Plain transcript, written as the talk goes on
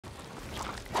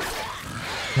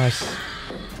Nice.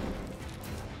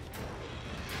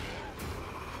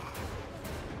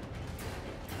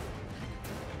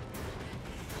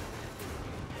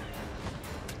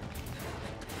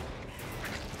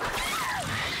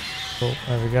 Oh,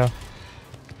 there we go.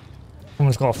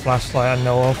 Someone's got a flashlight I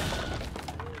know of.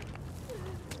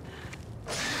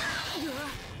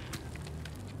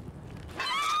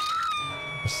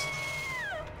 Yes.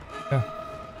 Yeah.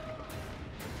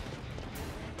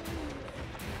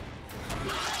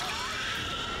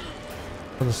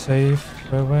 For the save,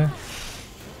 go away.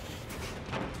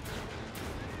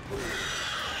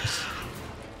 Yes.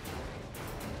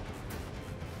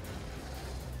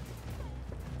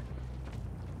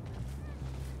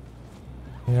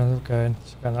 Yeah, they're going.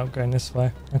 It's going this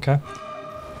way. Okay.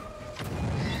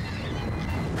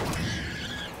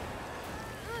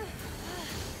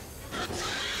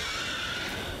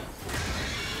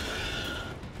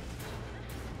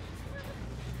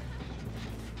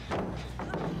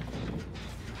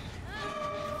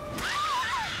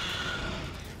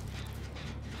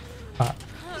 Ah.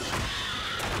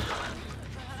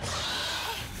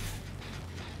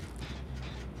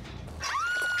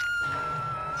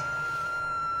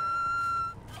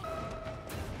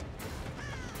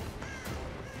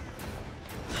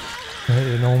 I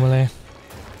hit you normally.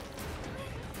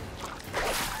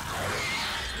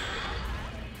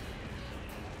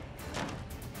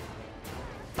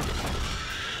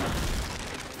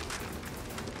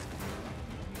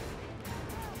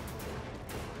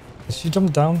 Did she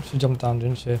jump down? She jumped down,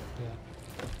 didn't she? Yeah.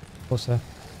 Of course so.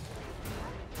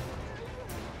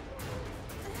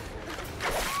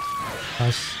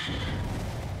 Nice.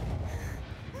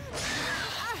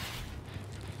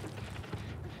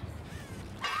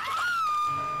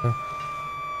 Okay.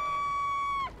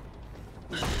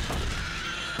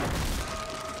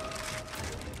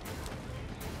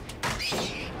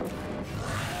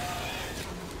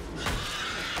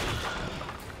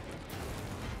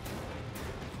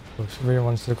 Oh, she really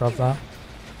wants to grab that.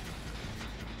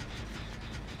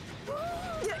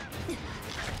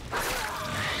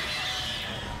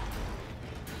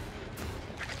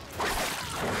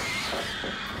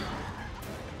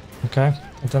 Okay,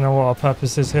 I don't know what our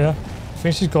purpose is here. I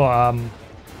think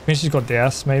she's got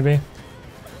DS maybe.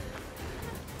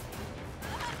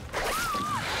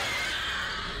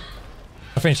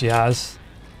 I think she has.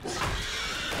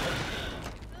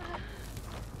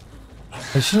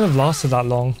 It shouldn't have lasted that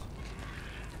long.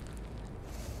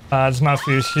 This map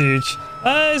view is huge.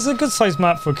 It's a good sized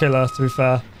map for killer, to be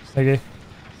fair. Thank you.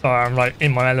 Sorry, I'm like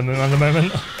in my element at the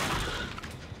moment.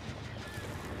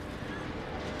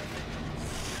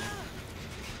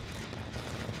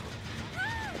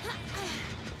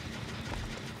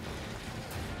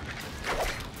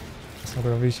 It's not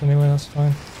gonna reach anyway, that's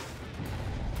fine.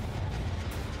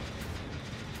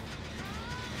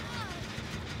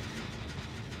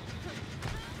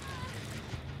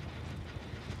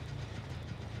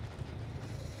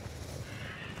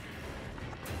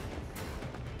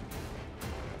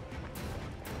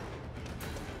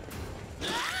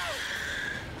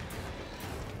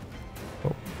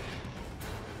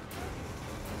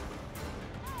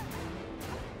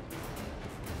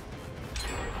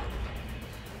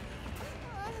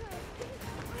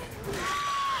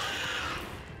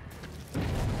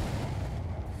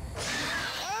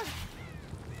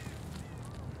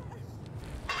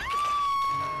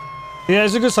 Yeah,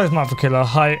 it's a good sized map for killer.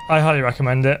 I highly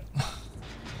recommend it.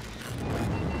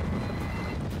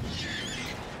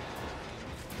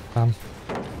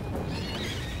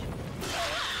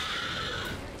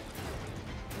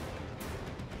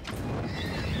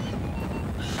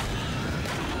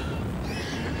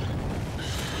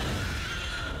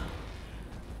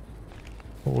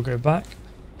 We'll go back.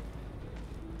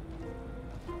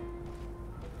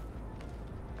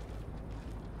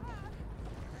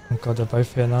 Oh god, they're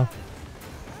both here now.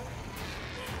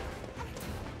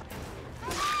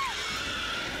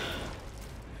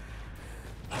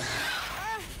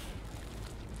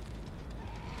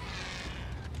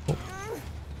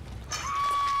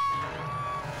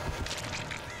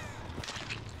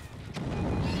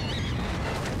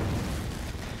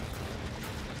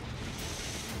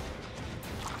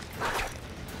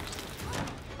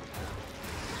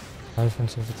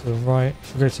 Elephants over to the right.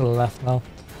 Should go to the left now.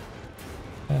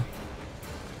 Yeah.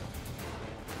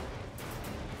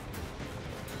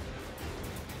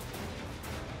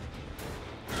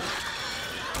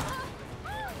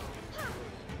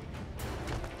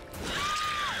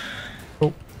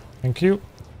 Oh, thank you.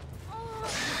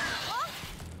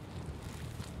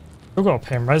 We've got a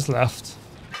pain res left.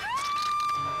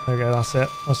 There we go, that's it.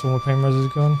 That's all my pain res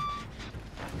is gone.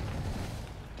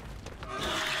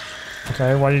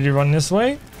 Okay, why did you run this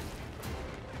way?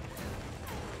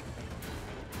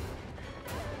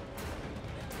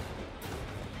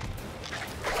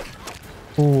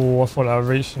 Oh, I thought I would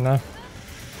reach you now.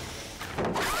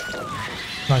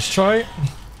 Nice try.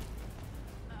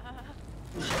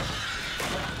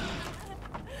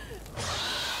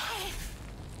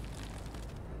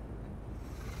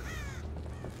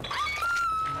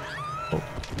 Oh.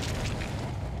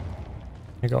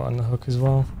 I got on the hook as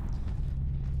well.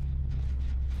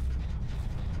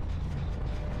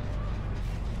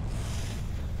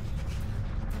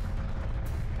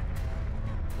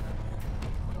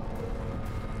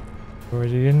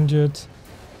 Already injured.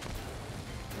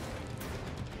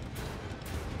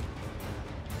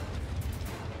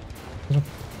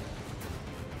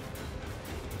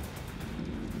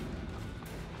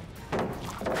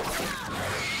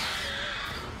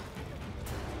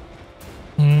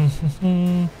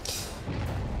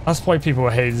 That's why people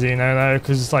hate Xeno though,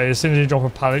 because it's like as soon as you drop a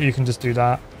pallet you can just do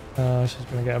that. She's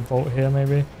gonna get a bolt here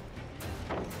maybe.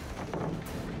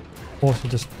 Or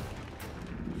she'll just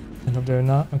end up doing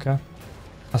that, okay.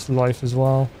 That's life as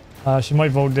well. She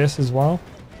might vault this as well.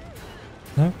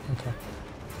 No? Okay.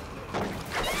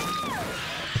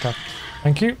 Okay.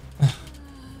 Thank you.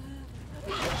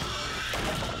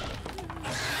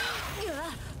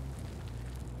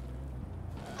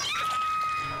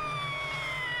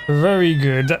 Very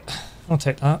good. I'll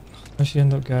take that. Where's she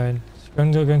end up going? She's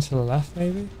going to the left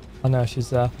maybe? Oh no, she's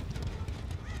there.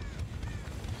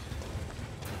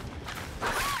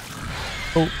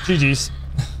 Oh, GG's.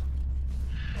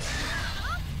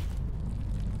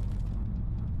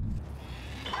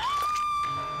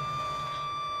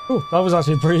 Oh, that was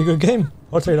actually a pretty good game.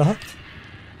 I'll take that.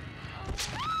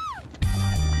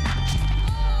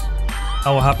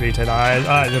 I will happily take that.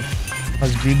 That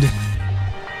was good.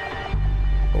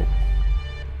 Oh.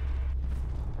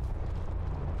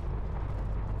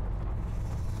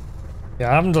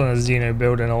 Yeah, I haven't done a Xeno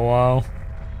build in a while.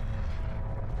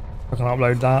 I can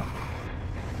upload that.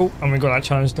 Oh, and we got that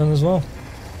challenge done as well.